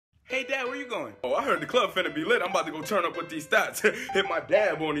Hey dad, where you going? Oh, I heard the club finna be lit. I'm about to go turn up with these stats. Hit my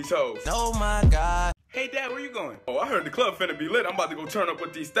dab on these hoes. Oh my God. Hey dad, where you going? Oh, I heard the club finna be lit. I'm about to go turn up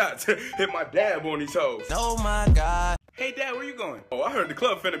with these stats. Hit my dab on these hoes. Oh my God. Hey dad, where you going? Oh, I heard the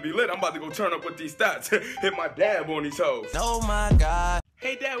club finna be lit. I'm about to go turn up with these stats. Hit my dab on these hoes. Oh my God.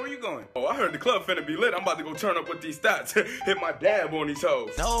 Hey dad, where you going? Oh, I heard the club finna be lit. I'm about to go turn up with these stats. Hit my dab on these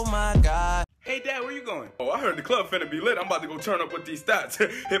hoes. Oh my God. Hey dad, where you going? Oh, I heard the club finna be lit. I'm about to go turn up with these stats.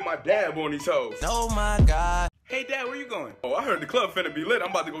 Hit my dab on these hoes. Oh my God. Hey dad, where you going? Oh, I heard the club finna be lit.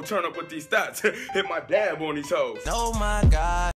 I'm about to go turn up with these stats. Hit my dab on these hoes. Oh my God.